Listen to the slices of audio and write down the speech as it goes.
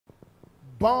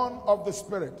born of the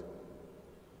Spirit.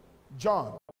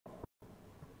 John.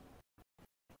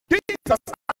 Jesus,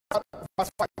 verse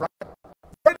 5, right?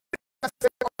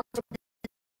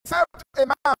 Except a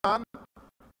man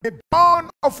be born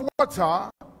of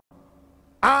water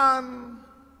and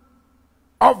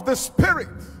of the Spirit,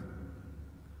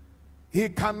 he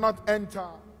cannot enter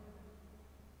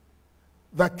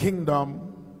the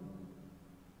kingdom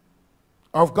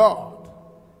of God.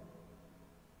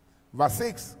 Verse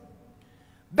 6.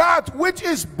 That which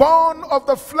is born of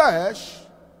the flesh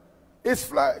is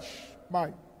flesh.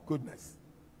 My goodness.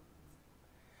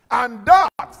 And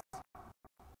that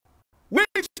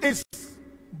which is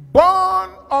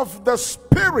born of the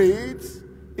Spirit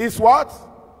is what?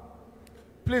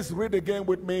 Please read again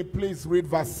with me. Please read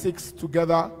verse 6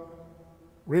 together.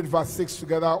 Read verse 6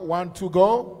 together. 1, 2,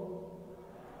 go.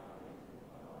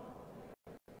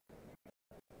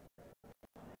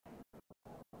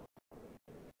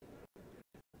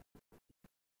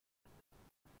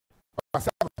 Verse 7.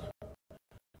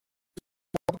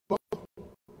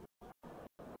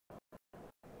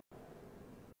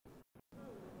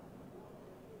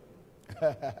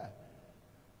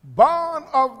 Born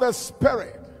of the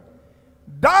Spirit.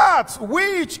 That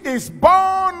which is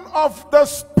born of the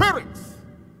Spirit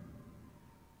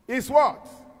is what?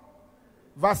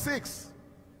 Verse 6.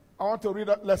 I want to read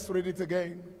it. Let's read it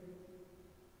again.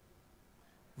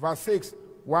 Verse 6.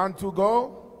 1, 2,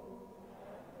 go.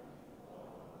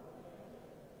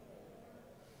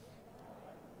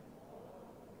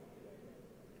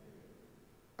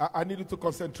 I need you to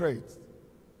concentrate.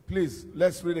 Please,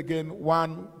 let's read again.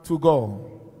 1, 2,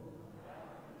 go.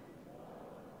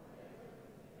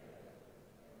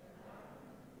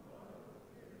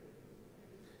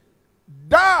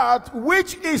 That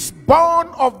which is born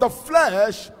of the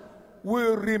flesh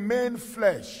will remain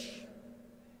flesh.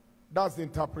 That's the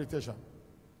interpretation.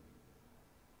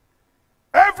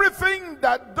 Everything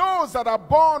that those that are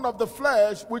born of the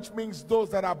flesh, which means those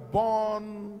that are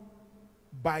born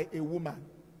by a woman.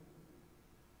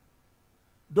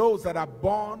 Those that are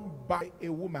born by a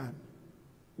woman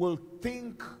will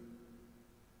think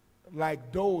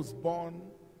like those born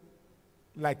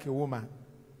like a woman.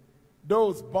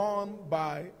 Those born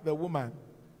by the woman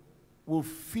will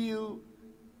feel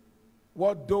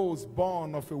what those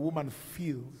born of a woman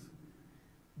feels.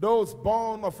 Those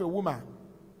born of a woman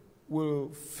will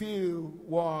feel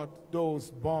what those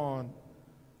born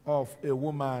of a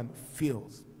woman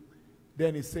feels.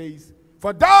 Then he says,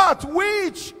 for that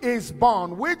which is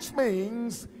born, which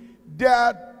means there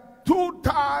are two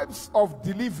types of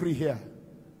delivery here.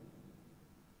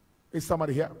 Is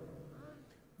somebody here?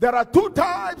 There are two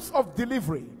types of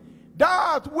delivery.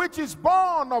 That which is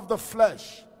born of the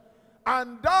flesh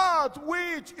and that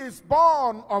which is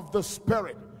born of the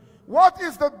Spirit. What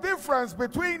is the difference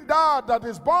between that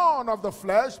is born of the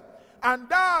flesh and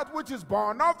that which is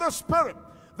born of the Spirit?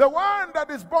 The one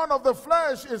that is born of the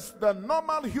flesh is the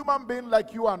normal human being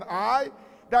like you and I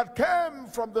that came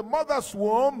from the mother's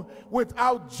womb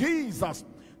without Jesus.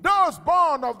 Those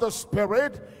born of the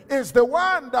Spirit is the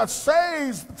one that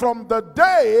says from the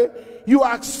day you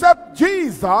accept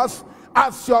Jesus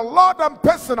as your Lord and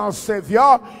personal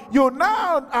Savior, you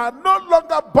now are no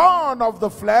longer born of the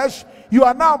flesh, you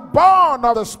are now born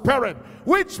of the Spirit.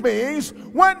 Which means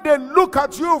when they look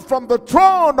at you from the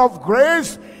throne of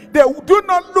grace, they do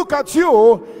not look at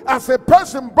you as a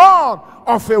person born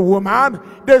of a woman.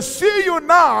 They see you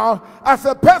now as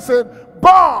a person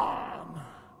born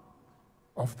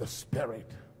of the Spirit.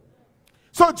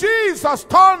 So Jesus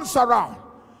turns around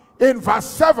in verse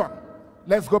 7.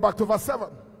 Let's go back to verse 7.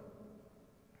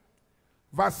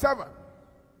 Verse 7.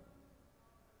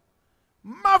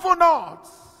 Marvel not.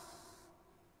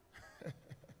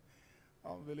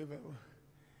 Unbelievable.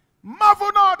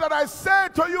 Marvel not that I say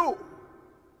to you,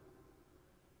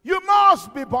 you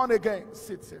must be born again.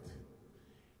 Sit.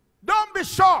 Don't be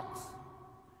shocked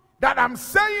that I'm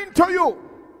saying to you,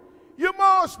 you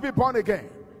must be born again.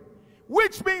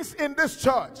 Which means in this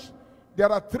church,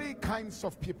 there are three kinds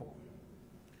of people.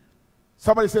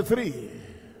 Somebody say three.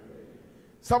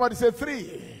 Somebody say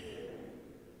three.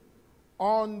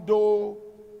 Ondo,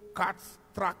 cat,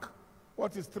 track.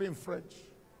 What is three in French?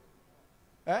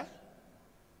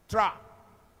 Tra.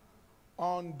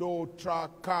 Ondo, track,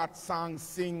 cat, sang,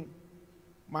 sing.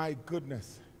 My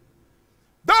goodness.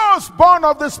 Those born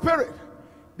of the Spirit.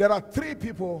 There are three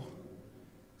people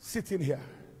sitting here.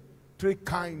 Three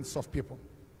kinds of people.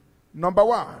 Number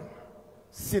one,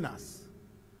 sinners.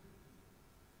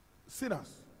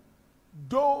 Sinners.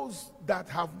 Those that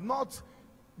have not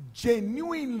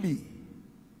genuinely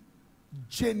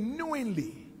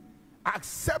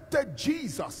accepted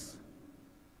Jesus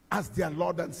as their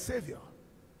Lord and Savior.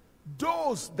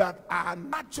 Those that are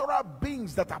natural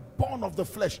beings that are born of the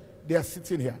flesh, they are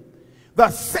sitting here. The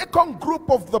second group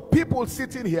of the people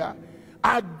sitting here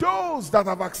are those that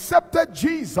have accepted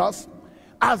Jesus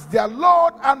as their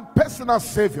Lord and personal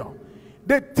Savior.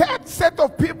 The third set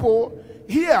of people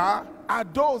here are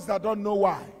those that don't know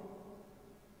why.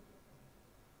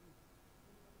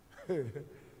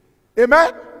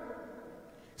 Amen?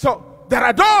 So, there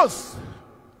are those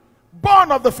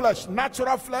born of the flesh,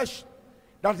 natural flesh.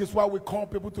 That is why we call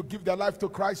people to give their life to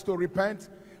Christ, to repent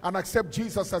and accept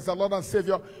Jesus as their Lord and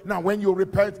Savior. Now, when you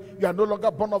repent, you are no longer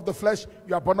born of the flesh,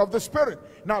 you are born of the Spirit.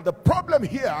 Now, the problem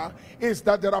here is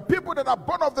that there are people that are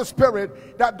born of the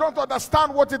Spirit that don't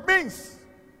understand what it means.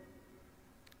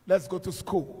 Let's go to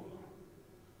school.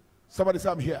 Somebody say,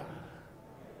 I'm here.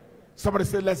 Somebody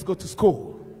say, let's go to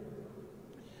school.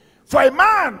 For a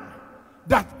man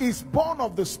that is born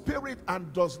of the Spirit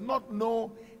and does not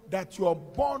know that you are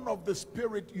born of the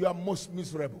Spirit, you are most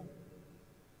miserable.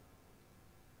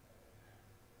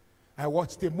 I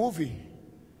watched a movie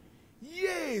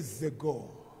years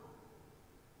ago.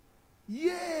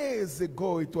 Years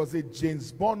ago, it was a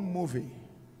James Bond movie.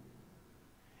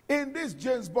 In this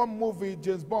James Bond movie,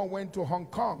 James Bond went to Hong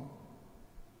Kong.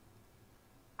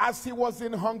 As he was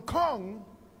in Hong Kong,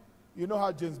 you know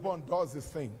how James Bond does this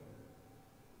thing.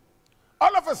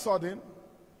 All of a sudden,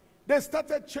 they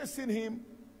started chasing him,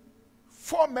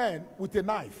 4 men with a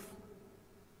knife.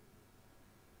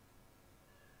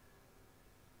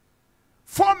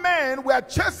 4 men were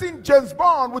chasing James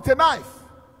Bond with a knife.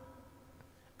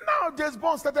 Now James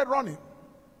Bond started running.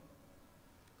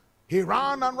 He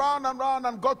ran and ran and ran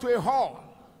and got to a hall.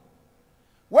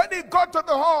 When he got to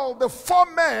the hall, the 4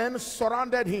 men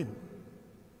surrounded him.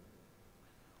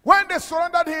 When they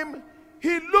surrounded him,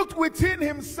 he looked within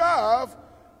himself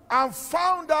and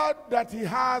found out that he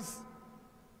has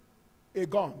a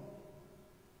gun.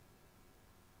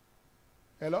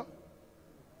 Hello?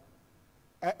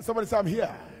 Somebody say, I'm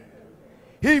here.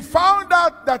 He found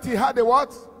out that he had a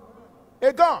what?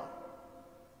 A gun.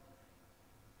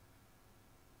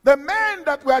 The men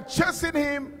that were chasing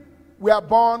him were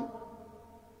born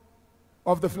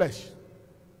of the flesh.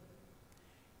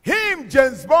 Him,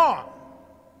 James Bond,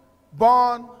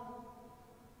 born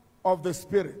of the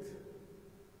Spirit.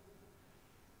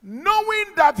 Knowing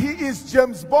that he is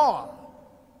James Bond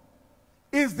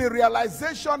is the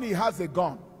realization he has a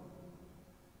gun.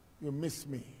 You miss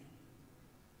me.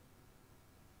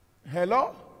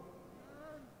 Hello?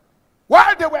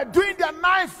 While they were doing their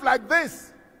knife like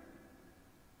this,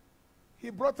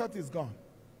 he brought out his gun.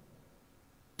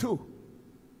 Two.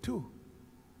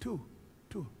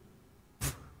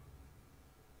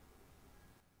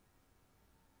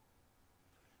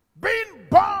 Being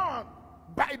born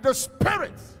by the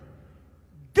Spirit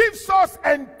gives us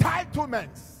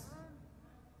entitlements.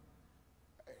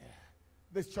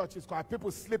 This church is quiet.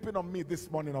 People sleeping on me this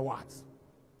morning or what?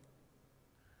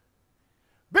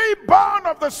 Being born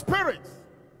of the Spirit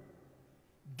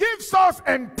gives us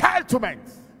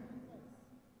entitlements.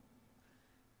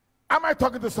 Am I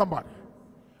talking to somebody?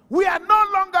 We are no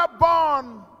longer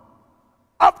born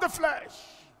of the flesh.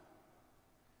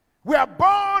 We are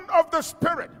born of the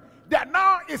Spirit. There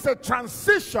now is a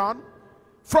transition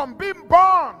from being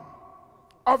born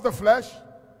of the flesh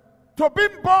to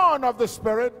being born of the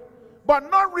Spirit,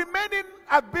 but not remaining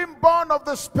at being born of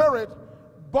the Spirit,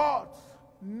 but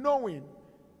knowing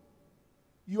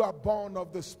you are born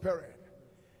of the Spirit.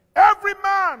 Every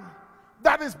man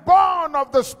that is born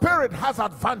of the Spirit has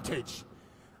advantage.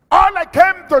 All I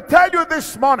came to tell you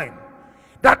this morning,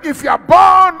 that if you are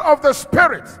born of the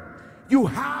Spirit, you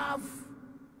have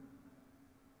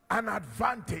an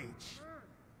advantage.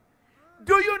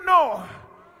 Do you know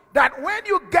that when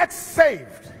you get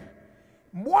saved,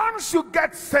 once you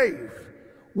get saved,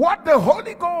 what the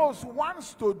Holy Ghost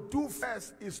wants to do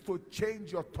first is to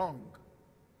change your tongue.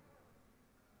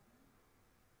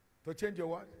 To change your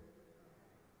what?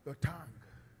 Your tongue.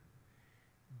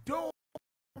 Those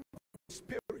born of the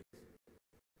Spirit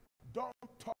don't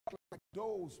talk like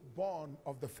those born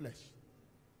of the flesh.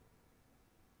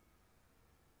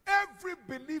 Every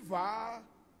believer,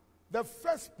 the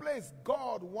first place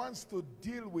God wants to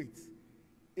deal with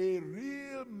a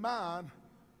real man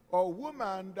or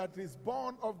woman that is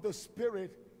born of the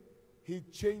Spirit, he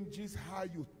changes how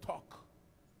you talk.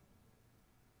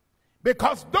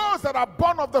 Because those that are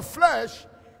born of the flesh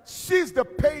sees the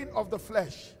pain of the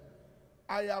flesh.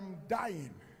 I am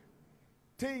dying.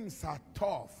 Things are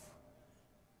tough.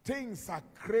 Things are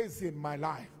crazy in my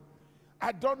life.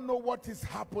 I don't know what is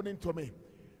happening to me.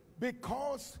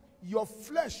 Because your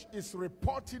flesh is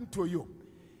reporting to you.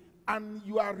 and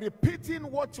you are repeating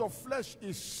what your flesh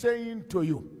is saying to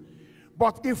you.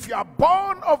 But if you are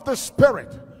born of the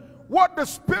Spirit, what the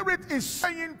Spirit is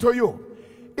saying to you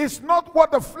is not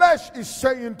what the flesh is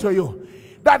saying to you.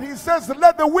 That he says,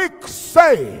 let the weak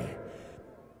say,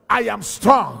 I am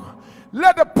strong.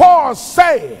 Let the poor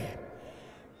say,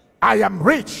 I am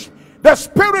rich. The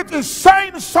Spirit is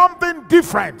saying something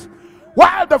different,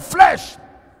 while the flesh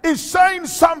is saying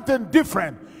something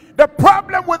different. The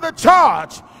problem with the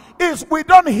church is we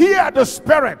don't hear the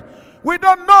Spirit. We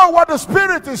don't know what the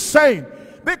Spirit is saying,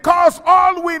 because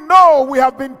all we know, we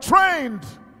have been trained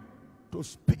to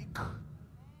speak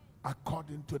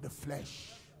according to the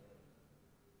flesh.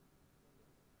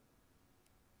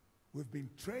 We've been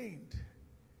trained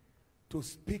to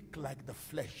speak like the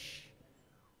flesh.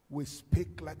 We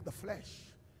speak like the flesh.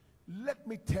 Let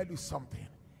me tell you something.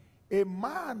 A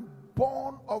man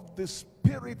born of the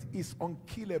Spirit is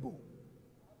unkillable.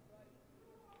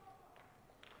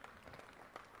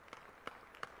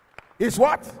 Is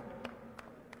what?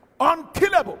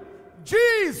 Unkillable.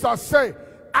 Jesus said,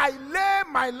 I lay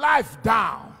my life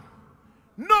down.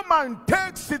 No man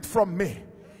takes it from me.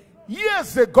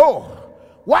 Years ago,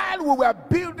 while we were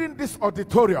building this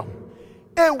auditorium,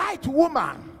 a white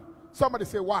woman, somebody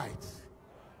say white.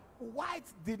 White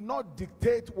did not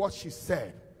dictate what she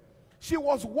said. She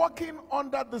was walking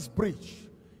under this bridge.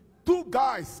 Two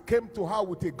guys came to her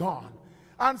with a gun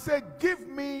and said, give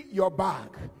me your bag.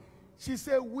 She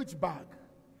said, which bag?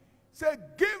 Said,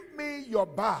 give me your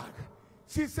bag.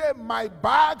 She said, my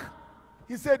bag?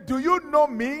 He said, do you know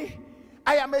me?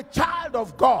 I am a child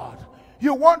of God.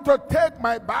 You want to take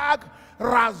my bag?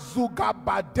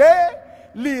 Razugabade,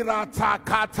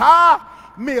 liratakata,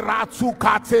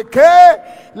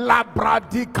 miratukateke,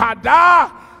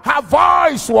 labradikada. Her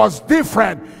voice was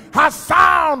different. Her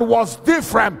sound was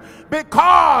different,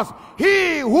 because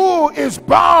he who is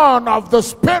born of the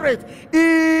Spirit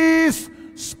is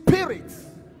Spirit.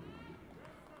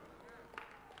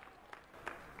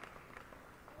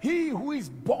 He who is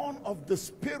born of the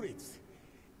Spirit.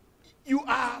 You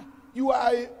are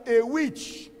a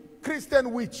witch,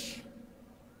 Christian witch.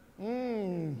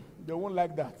 They won't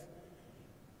like that.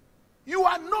 You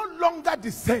are no longer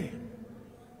the same.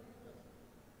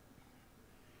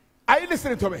 Are you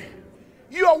listening to me?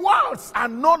 Your words are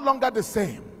no longer the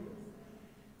same.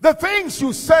 The things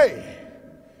you say,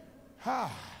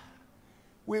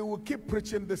 we will keep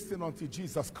preaching this thing until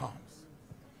Jesus comes.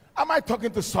 Am I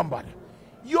talking to somebody?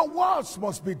 Your words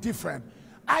must be different.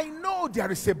 I know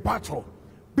there is a battle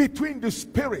between the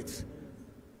Spirit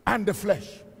and the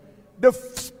flesh. The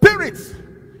Spirit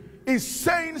is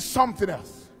saying something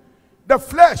else. The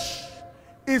flesh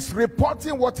is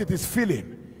reporting what it is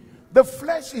feeling. The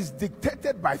flesh is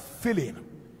dictated by feeling.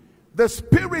 The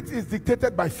Spirit is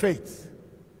dictated by faith.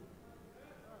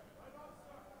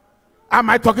 Am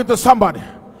I talking to somebody?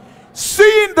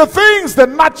 Seeing the things the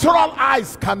natural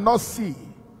eyes cannot see.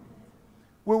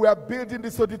 We were building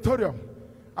this auditorium.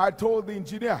 I told the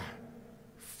engineer,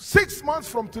 6 months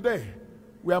from today,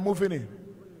 we are moving in.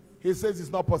 He says it's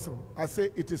not possible. I say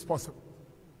it is possible.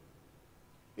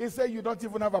 He said you don't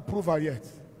even have approval yet.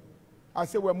 I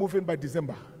say we're moving by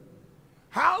December.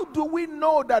 How do we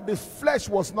know that the flesh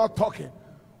was not talking?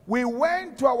 We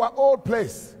went to our old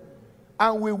place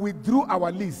and we withdrew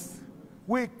our lease.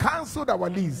 We canceled our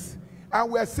lease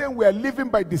and we are saying we are leaving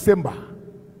by December.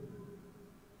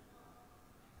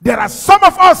 There are some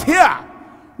of us here,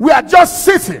 we are just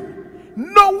sitting,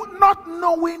 not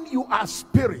knowing you are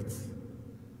spirit.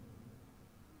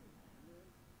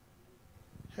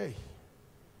 Hey,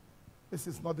 this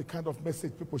is not the kind of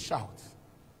message people shout.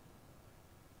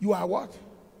 You are what?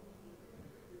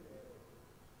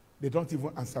 They don't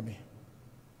even answer me.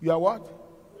 You are what?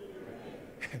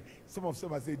 Some of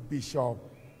them have said, Bishop,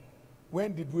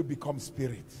 when did we become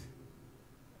spirit?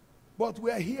 But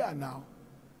we are here now.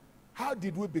 How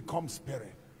did we become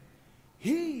spirit?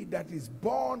 He that is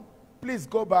born, please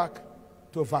go back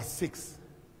to verse 6.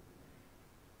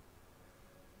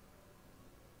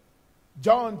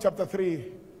 John chapter 3,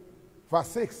 verse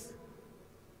 6.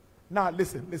 Now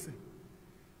listen.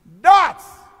 That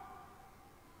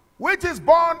which is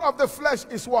born of the flesh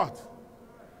is what?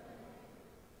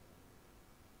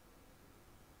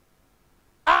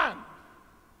 And,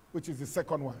 which is the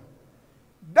second one.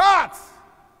 That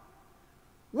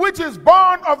which is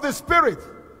born of the Spirit.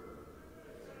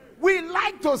 We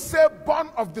like to say born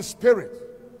of the Spirit.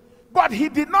 But he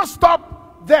did not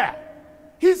stop there.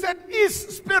 He said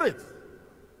is Spirit.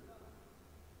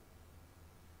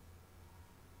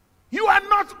 You are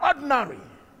not ordinary.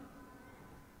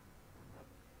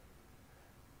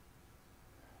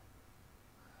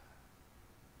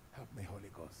 Help me, Holy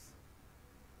Ghost.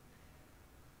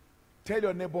 Tell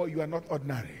your neighbor you are not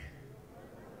ordinary.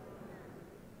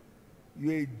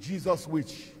 You are a Jesus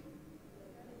witch.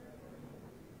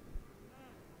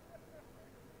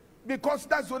 Because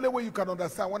that's the only way you can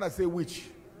understand when I say witch.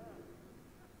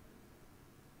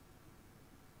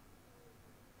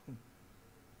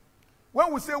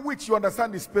 When we say witch, you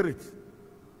understand the spirit.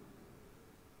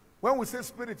 When we say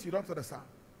spirit, you don't understand.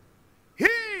 He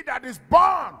that is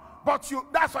born, but you,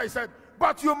 that's why he said,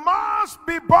 but you must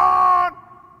be born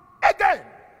again.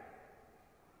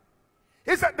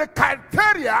 He said the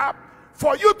criteria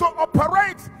for you to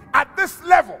operate at this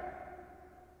level,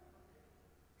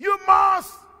 you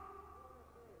must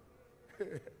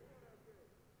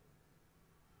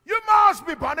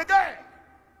be born again.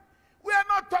 We are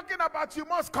not talking about you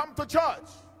must come to church.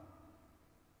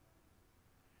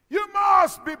 You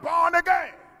must be born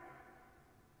again.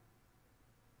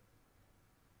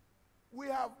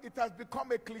 It has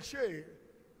become a cliche.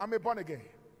 I'm a born again.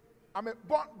 I'm a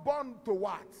born to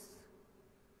what?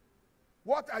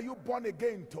 What are you born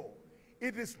again to?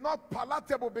 It is not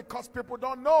palatable because people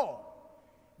don't know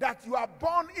that you are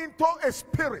born into a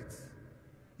spirit.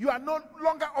 You are no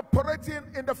longer operating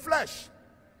in the flesh.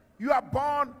 You are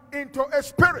born into a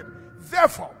spirit.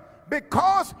 Therefore,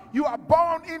 because you are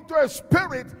born into a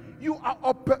spirit,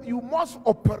 you must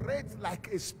operate like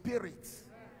a spirit.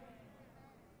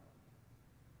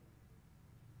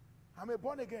 I'm a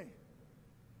born again.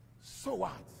 So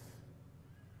what?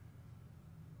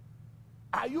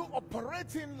 Are you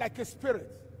operating like a spirit?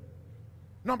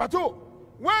 Number two,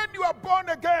 when you are born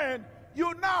again,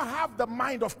 you now have the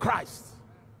mind of Christ.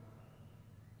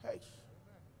 Hey.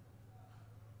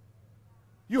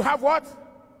 You have what?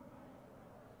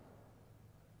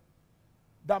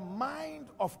 The mind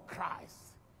of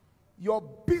Christ. Your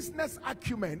business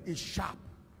acumen is sharp.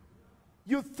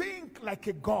 You think like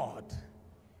a God.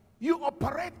 You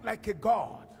operate like a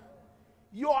God.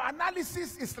 Your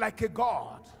analysis is like a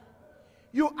God.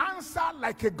 You answer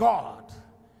like a God.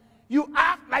 You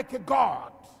act like a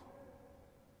God.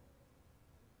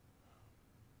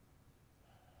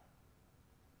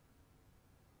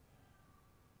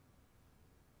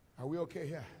 Are we okay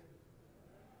here?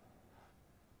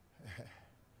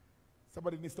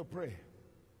 Somebody needs to pray.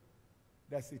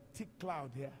 There's a thick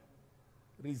cloud here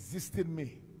resisting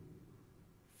me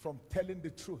from telling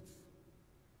the truth.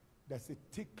 There's a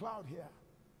thick cloud here.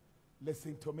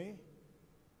 Listen to me.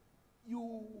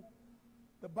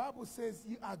 The Bible says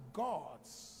you are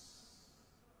gods.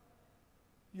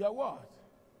 You are what?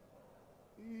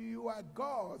 You are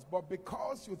gods, but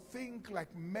because you think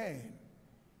like men,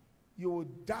 you will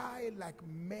die like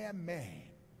mere men.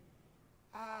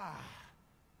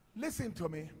 Listen to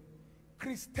me.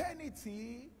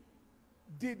 Christianity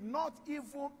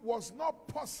was not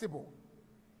possible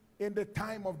in the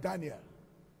time of Daniel.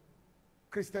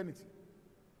 Christianity.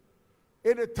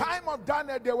 In the time of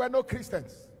Daniel, there were no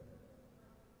Christians.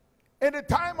 In the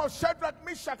time of Shadrach,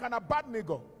 Meshach, and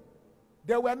Abednego,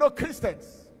 there were no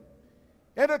Christians.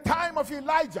 In the time of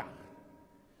Elijah,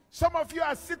 some of you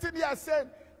are sitting here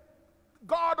saying,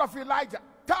 God of Elijah,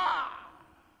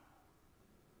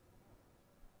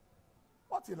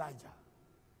 What's Elijah?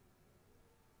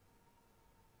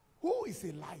 Who is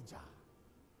Elijah?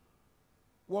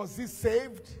 Was he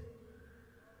saved?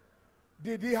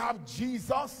 Did he have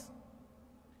Jesus?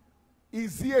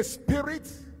 Is he a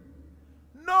spirit?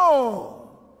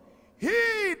 No.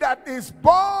 He that is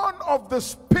born of the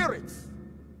Spirit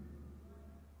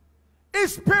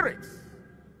is spirit.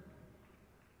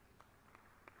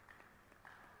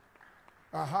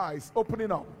 It's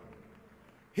opening up.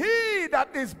 He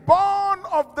that is born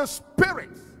of the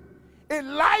Spirit.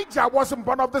 Elijah wasn't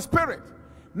born of the Spirit.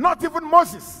 Not even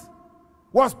Moses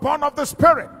was born of the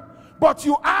Spirit. But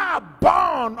you are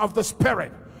born of the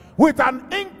Spirit with an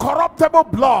incorruptible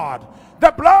blood.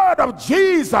 The blood of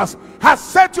Jesus has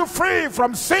set you free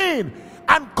from sin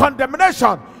and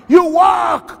condemnation. You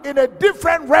walk in a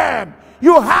different realm.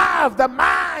 You have the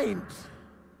mind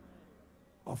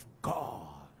of God.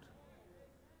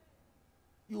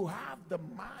 You have the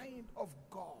mind of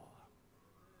God.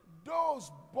 Those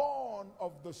born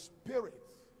of the Spirit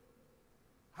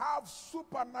have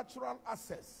supernatural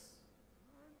access.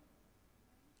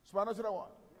 Supernatural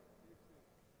what?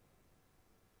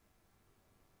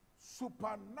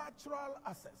 Supernatural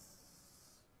access.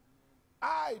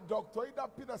 Dr. Idah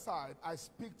Peterside, I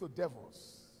speak to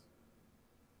devils.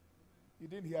 You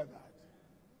didn't hear that?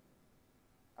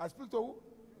 I speak to who?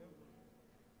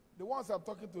 The ones I'm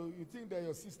talking to, you think they're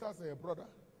your sisters or your brother?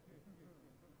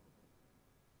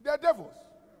 They're devils.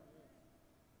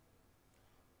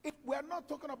 We're not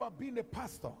talking about being a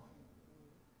pastor.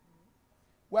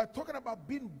 We're talking about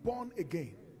being born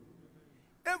again.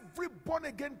 Every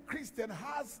born-again Christian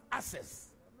has access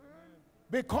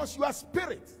because you are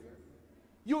spirit.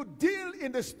 You deal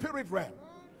in the spirit realm.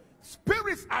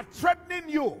 Spirits are threatening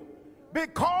you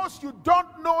because you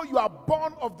don't know you are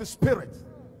born of the Spirit.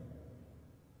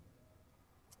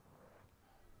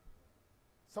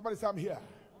 Somebody say, I'm here.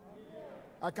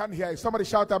 I can't hear you. Somebody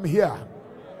shout, I'm here.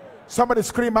 Somebody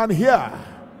scream, I'm here.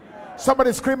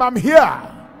 Somebody scream, I'm here.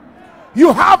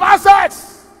 You have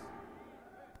assets.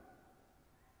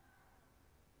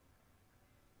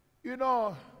 You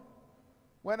know,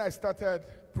 when I started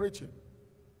preaching,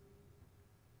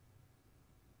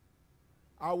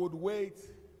 I would wait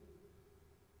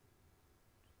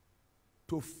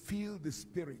to feel the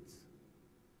Spirit.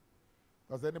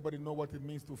 Does anybody know what it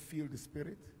means to feel the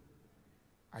Spirit?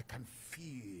 I can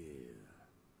feel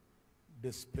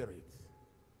the Spirit.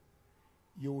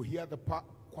 You will hear the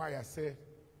choir say,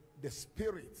 the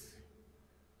Spirit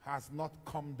has not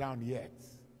come down yet.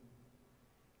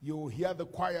 You will hear the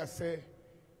choir say,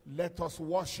 let us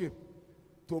worship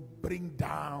to bring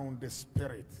down the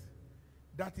Spirit.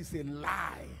 That is a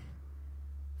lie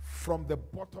from the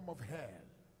bottom of hell.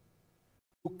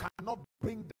 You cannot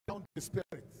bring down the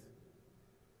Spirit.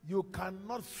 You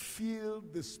cannot feel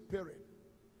the Spirit.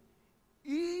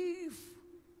 If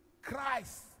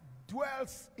Christ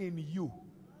dwells in you,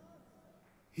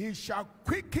 he shall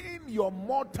quicken your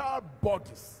mortal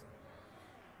bodies.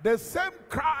 The same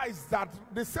Christ,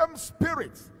 the same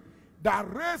Spirit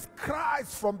that raised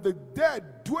Christ from the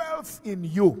dead dwells in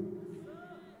you.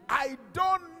 I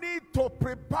don't need to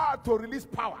prepare to release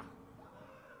power.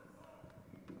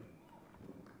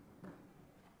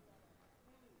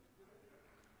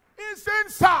 It's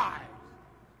inside.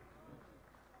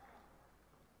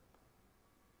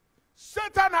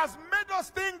 Satan has made us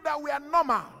think that we are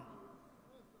normal.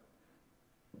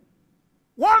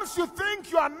 Once you think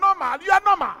you are normal, you are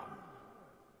normal.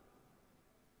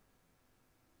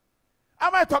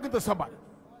 Am I talking to somebody?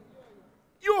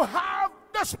 You have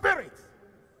the Spirit.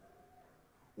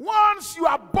 Once you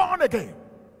are born again,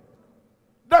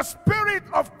 the Spirit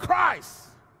of Christ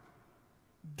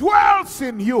dwells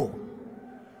in you.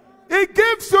 It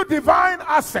gives you divine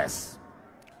access.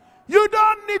 You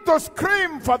don't need to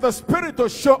scream for the Spirit to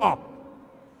show up.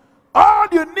 All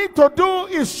you need to do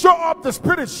is show up. The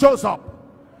Spirit shows up.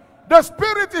 The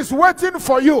Spirit is waiting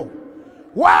for you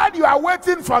while you are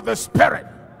waiting for the Spirit.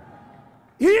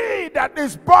 He that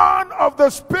is born of the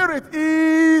Spirit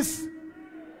is...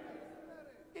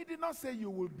 He did not say you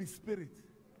will be spirit.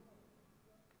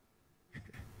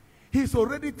 He's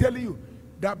already telling you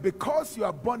that because you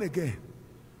are born again,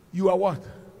 you are what?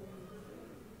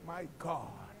 My God.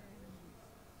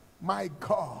 My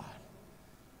God.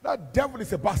 That devil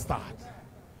is a bastard.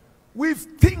 We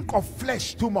think of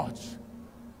flesh too much.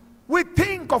 We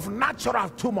think of natural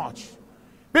too much.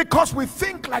 Because we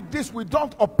think like this, we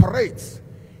don't operate.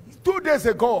 2 days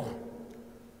ago,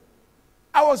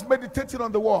 I was meditating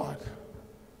on the word.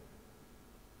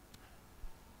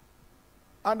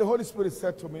 And the Holy Spirit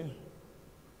said to me,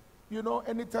 you know,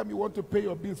 anytime you want to pay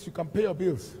your bills, you can pay your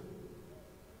bills.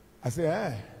 I said,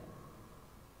 eh?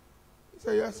 He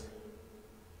said, yes.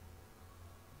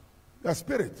 Your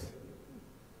spirit.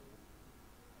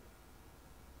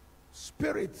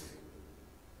 Spirit.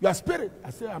 Your spirit.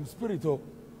 I said, I'm spirit. Oh.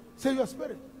 Say your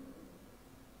spirit.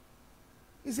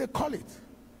 He said, call it.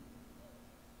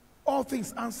 All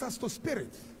things answers to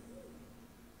spirit.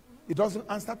 It doesn't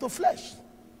answer to flesh.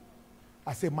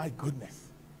 I say, my goodness.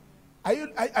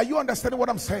 Are you understanding what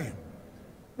I'm saying?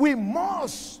 We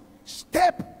must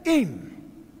step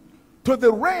in to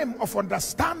the realm of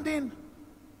understanding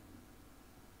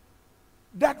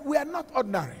that we are not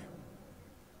ordinary.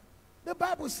 The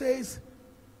Bible says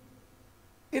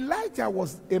Elijah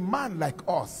was a man like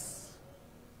us.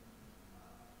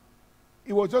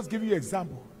 He was just giving you an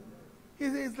example. He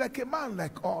is like a man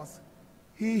like us.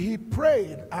 He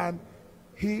prayed and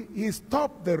he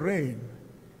stopped the rain.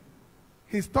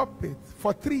 He stopped it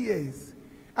for 3 years.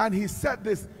 And he said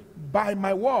this, by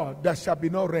my word there shall be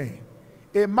no rain.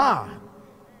 A man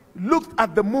looked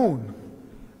at the moon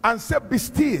and said, be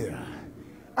still.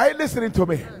 Are you listening to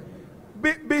me?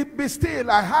 Be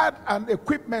still. I had an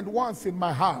equipment once in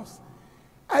my house.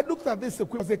 I looked at this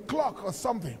equipment, it was a clock or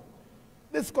something.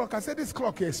 This clock, I said, this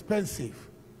clock is expensive.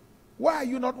 Why are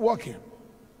you not working?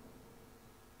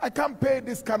 I can't pay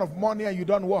this kind of money and you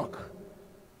don't work.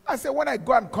 I said, when I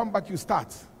go and come back, you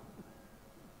start.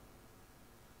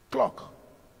 Clock.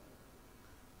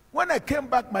 When I came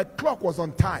back, my clock was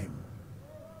on time.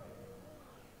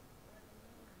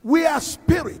 We are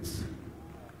spirits.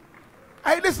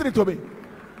 Are you listening to me?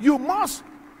 You must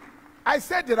I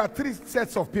said there are three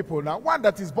sets of people now. One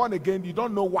that is born again, you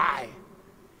don't know why.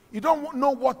 You don't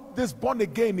know what this born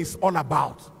again is all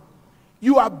about.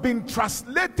 You have been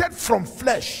translated from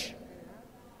flesh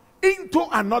into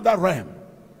another realm.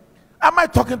 Am I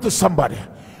talking to somebody?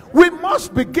 We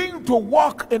must begin to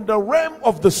walk in the realm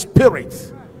of the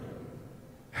spirit.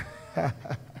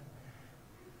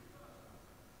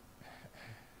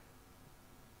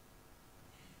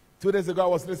 2 days ago, I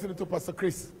was listening to Pastor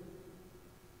Chris.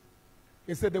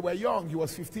 He said they were young. He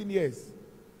was 15 years.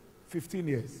 15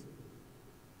 years.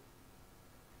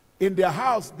 In their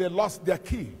house, they lost their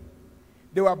key.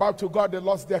 They were about to go, they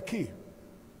lost their key.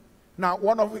 Now,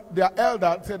 one of their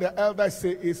elders, their elder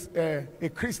is a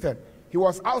Christian. He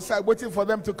was outside waiting for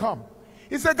them to come.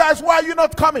 He said, guys, why are you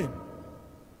not coming?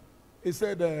 He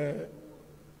said,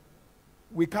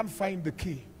 we can't find the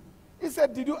key. He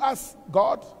said, did you ask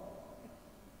God?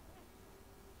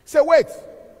 He said, wait.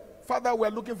 Father, we're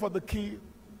looking for the key.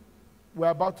 We're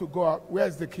about to go out.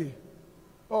 Where's the key?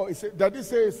 Oh, he said, Daddy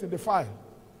says it's in the file.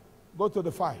 Go to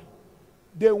the file.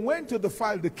 They went to the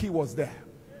file, the key was there.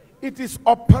 It is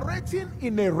operating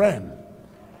in a realm.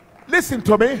 Listen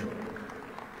to me.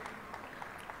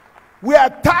 We are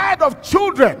tired of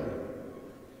children,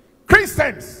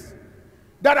 Christians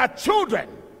that are children.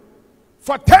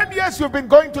 For 10 years you've been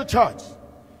going to church.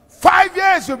 5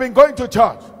 years you've been going to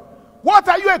church. What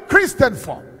are you a Christian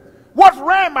for? What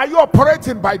realm are you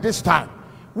operating by this time?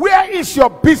 Where is your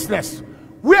business?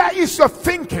 Where is your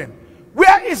thinking?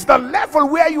 Where is the level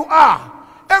where you are?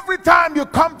 Every time you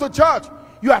come to church,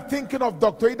 you are thinking of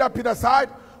Dr. Idah Peterside.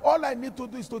 All I need to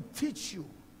do is to teach you.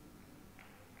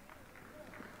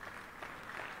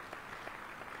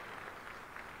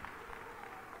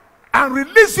 And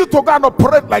release you to go and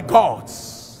operate like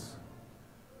gods.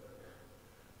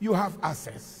 You have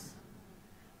access.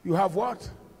 You have what?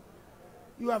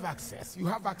 You have access. You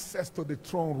have access to the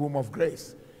throne room of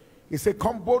grace. He said,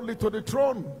 come boldly to the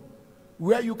throne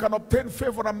where you can obtain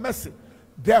favor and mercy.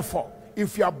 Therefore,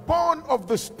 if you are born of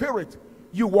the Spirit,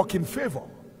 you walk in favor.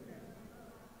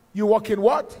 You walk in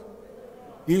what?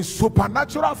 In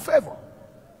supernatural favor.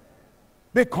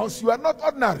 Because you are not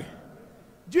ordinary.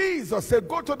 Jesus said,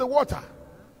 go to the water.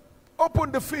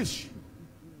 Open the fish.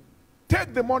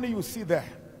 Take the money you see there.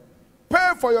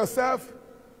 Pay for yourself.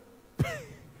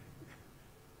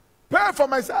 Pay for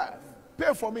myself.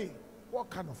 Pay for me. What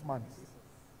kind of man is this?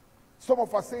 Some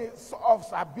of us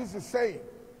are busy saying,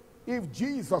 if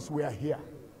Jesus were here.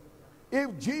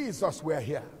 If Jesus were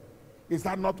here. Is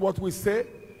that not what we say?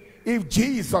 If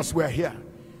Jesus were here.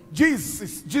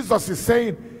 Jesus is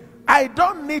saying, I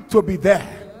don't need to be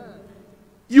there.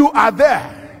 You are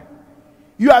there.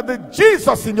 You are the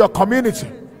Jesus in your community.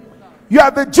 You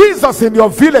are the Jesus in your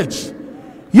village.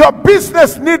 Your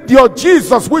business needs your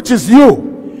Jesus, which is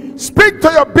you. Speak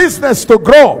to your business to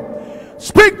grow.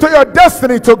 Speak to your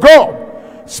destiny to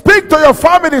grow. Speak to your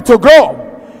family to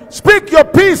grow. Speak your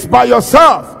peace by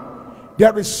yourself.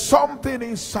 There is something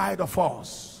inside of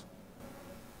us.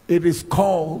 It is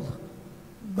called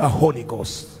the Holy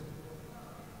Ghost.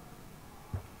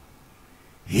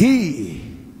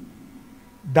 He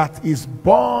that is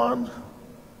born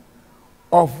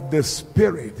of the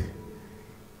Spirit,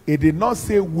 it did not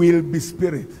say will be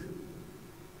spirit.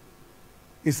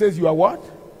 It says you are what?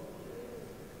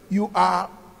 You are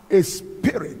a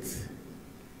spirit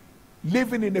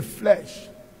living in the flesh.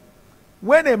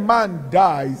 When a man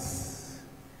dies,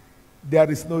 there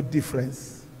is no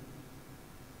difference.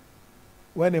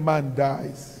 When a man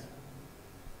dies,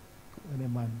 when a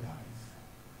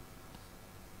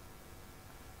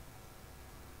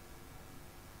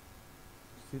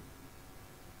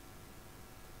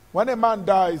man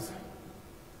dies,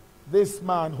 this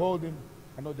man holding,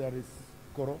 I know there is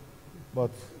Koro,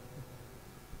 but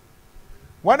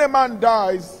when a man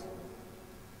dies,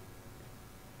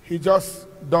 he just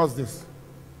does this.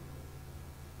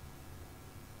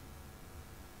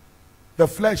 The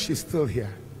flesh is still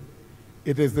here.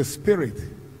 It is the spirit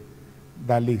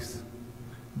that lives.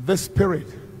 The spirit,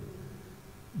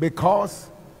 because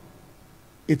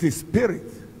it is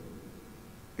spirit,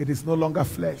 it is no longer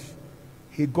flesh.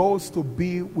 He goes to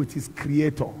be with his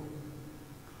creator.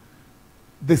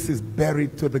 This is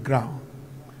buried to the ground.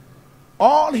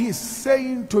 All he's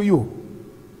saying to you,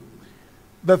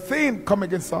 the thing, come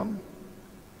again, son.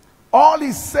 All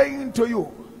he's saying to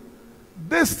you,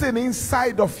 this thing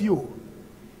inside of you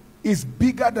is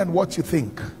bigger than what you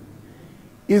think.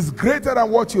 Is greater than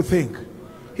what you think.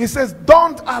 He says,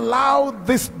 don't allow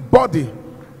this body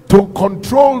to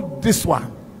control this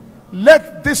one.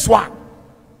 Let this one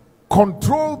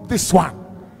control this one.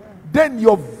 Then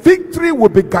your victory will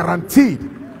be guaranteed.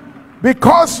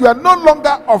 Because you are no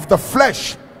longer of the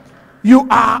flesh, you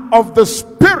are of the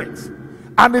Spirit.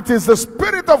 And it is the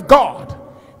Spirit of God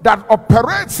that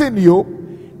operates in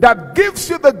you, that gives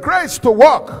you the grace to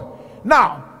work.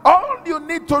 Now, all you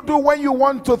need to do when you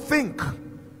want to think,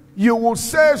 you will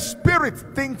say, Spirit,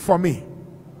 think for me.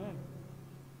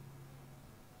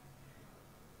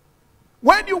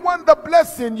 When you want the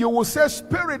blessing, you will say,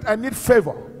 Spirit, I need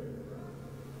favor.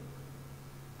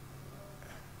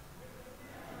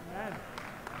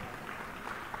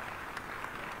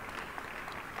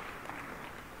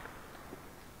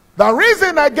 The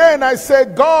reason again I say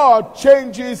God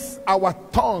changes our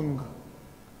tongue,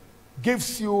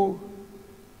 gives you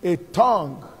a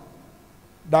tongue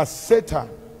that Satan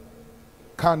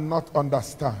cannot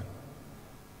understand.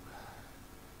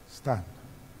 Stand.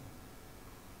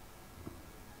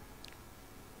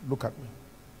 Look at me.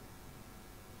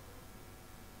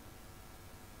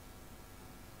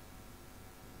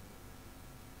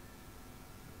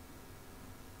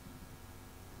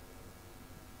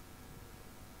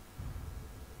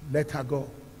 Let her go.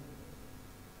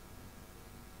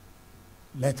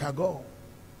 Let her go.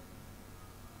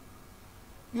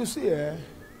 You see,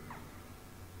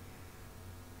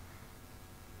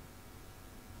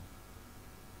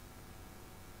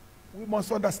 we must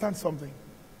understand something.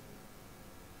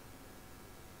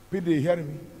 People, you hearing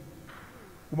me?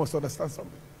 We must understand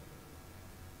something.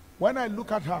 When I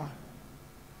look at her,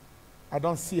 I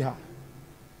don't see her.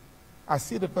 I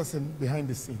see the person behind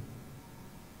the scene.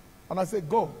 And I say,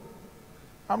 go.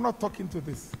 I'm not talking to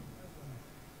this.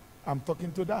 I'm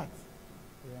talking to that.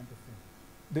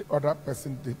 The other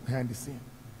person behind the scene.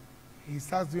 He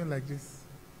starts doing like this.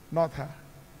 Not her.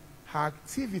 Her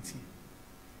activity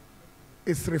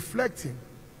is reflecting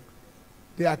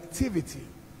the activity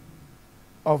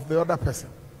of the other person.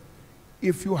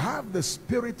 If you have the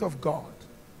Spirit of God,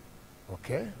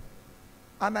 okay,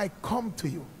 and I come to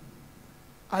you,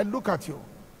 I look at you,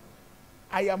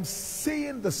 I am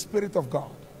seeing the Spirit of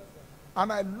God. And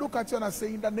I look at you and I say,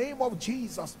 in the name of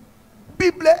Jesus, be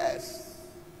blessed.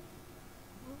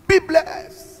 Be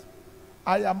blessed.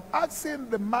 I am asking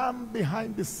the man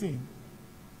behind the scene.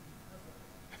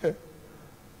 You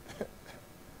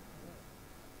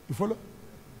follow?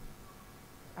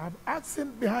 I'm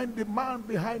asking the man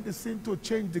behind the scene to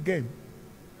change the game.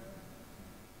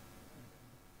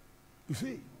 You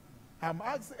see? I'm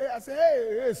asking, I say,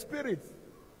 hey, Spirit,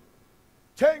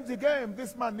 change the game.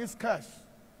 This man needs cash.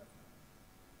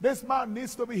 This man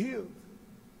needs to be healed.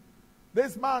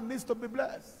 This man needs to be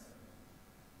blessed.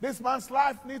 This man's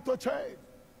life needs to change.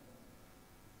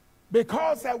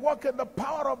 Because I walk in the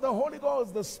power of the Holy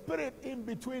Ghost, the Spirit in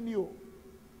between you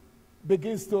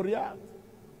begins to react.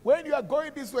 When you are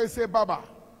going this way, say, Baba,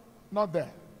 not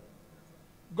there.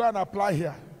 Go and apply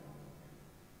here.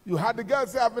 You had the girl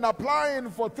say, I've been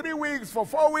applying for 3 weeks, for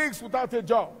 4 weeks without a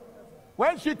job.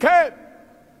 When she came,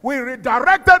 we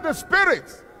redirected the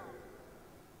Spirit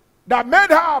that made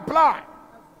her apply.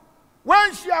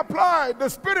 When she applied, the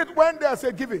Spirit went there and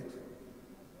said, give it.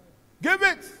 Give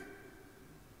it.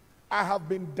 I have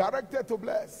been directed to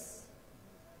bless.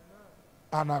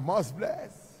 And I must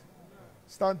bless.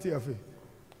 Stand to your feet.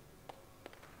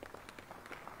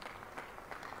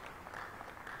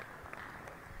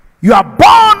 You are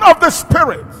born of the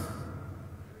Spirit.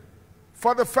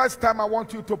 For the first time, I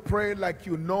want you to pray like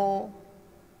you know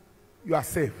you are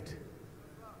saved.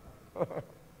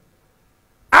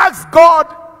 Ask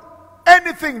God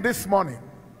anything this morning.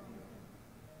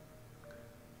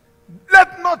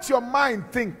 Let not your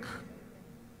mind think,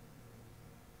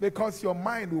 because your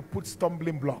mind will put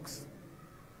stumbling blocks.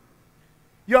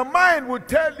 Your mind will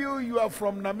tell you you are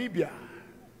from Namibia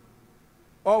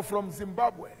or from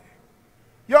Zimbabwe.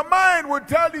 Your mind will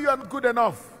tell you you are not good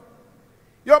enough.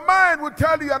 Your mind will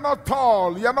tell you you are not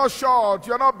tall, you are not short,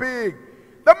 you are not big.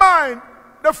 The mind,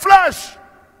 the flesh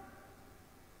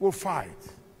will fight.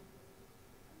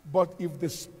 But if the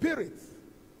Spirit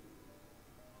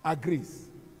agrees,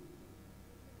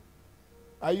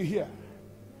 are you here?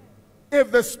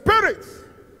 If the Spirit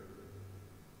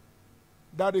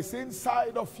that is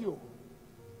inside of you,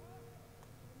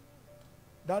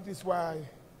 that is why,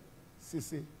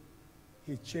 Sissy,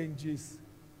 He changes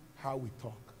how we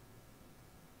talk.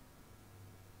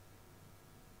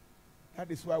 That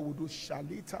is why we do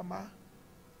Shalitama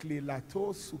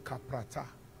Klilato Sukaprata.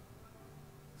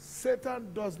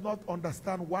 Satan does not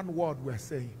understand one word we're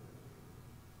saying.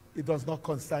 It does not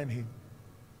concern him.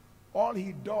 All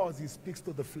he does, he speaks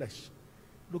to the flesh.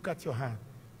 Look at your hand.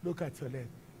 Look at your leg.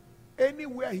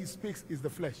 Anywhere he speaks is the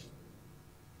flesh.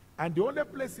 And the only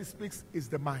place he speaks is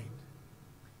the mind.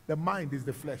 The mind is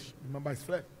the flesh. Remember, it's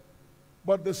flesh.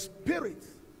 But the Spirit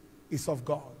is of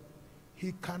God.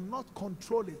 He cannot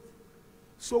control it.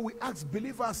 So we ask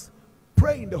believers,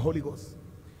 pray in the Holy Ghost.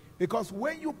 Because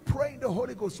when you pray in the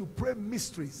Holy Ghost, you pray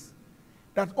mysteries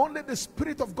that only the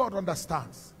Spirit of God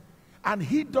understands. And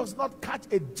he does not catch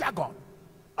a jargon.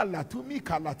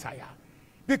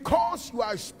 Because you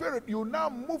are a spirit, you now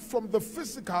move from the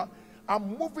physical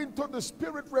and move into the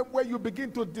spirit realm where you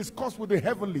begin to discuss with the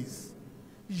heavenlies.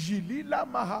 Jilila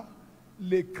maha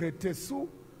lekretesu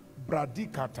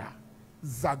bradikata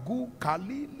zagu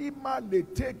kalilima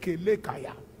leteke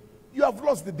lekaya. You have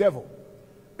lost the devil.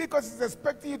 Because he's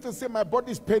expecting you to say, my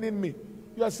body is paining me.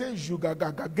 You are saying,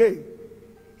 Jugagagage.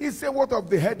 He said, what of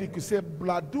the headache? You say,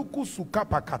 Bladuku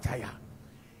sukapa kataya.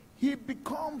 He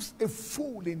becomes a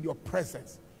fool in your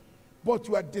presence. But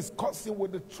you are discussing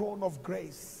with the throne of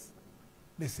grace.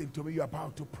 Listen to me, you're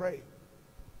about to pray.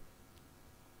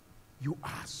 You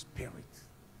are spirit.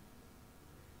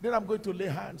 Then I'm going to lay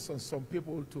hands on some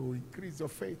people to increase your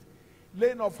faith.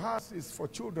 Laying of hands is for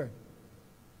children.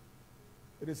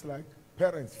 It is like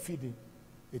parents feeding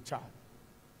a child.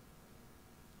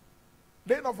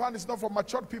 Laying of hands is not for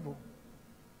matured people.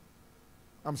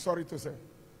 I'm sorry to say.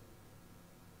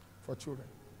 For children.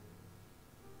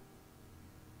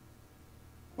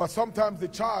 But sometimes the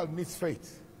child needs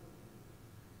faith.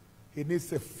 He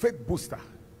needs a faith booster.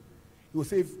 He will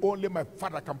say, if only my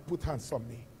father can put hands on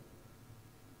me.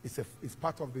 It's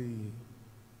part of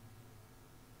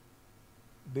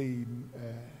the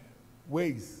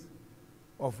ways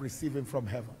of receiving from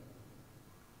heaven.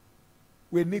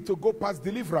 We need to go past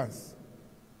deliverance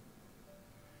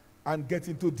and get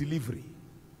into delivery.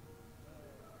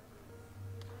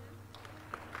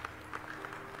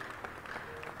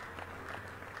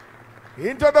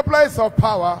 Into the place of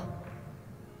power.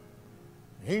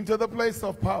 Into the place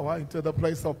of power. Into the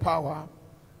place of power.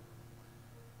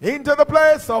 Into the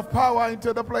place of power.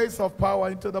 Into the place of power.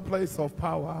 Into the place of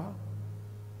power.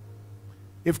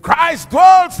 If Christ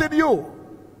dwells in you,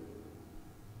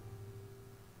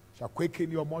 shall quicken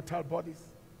your mortal bodies.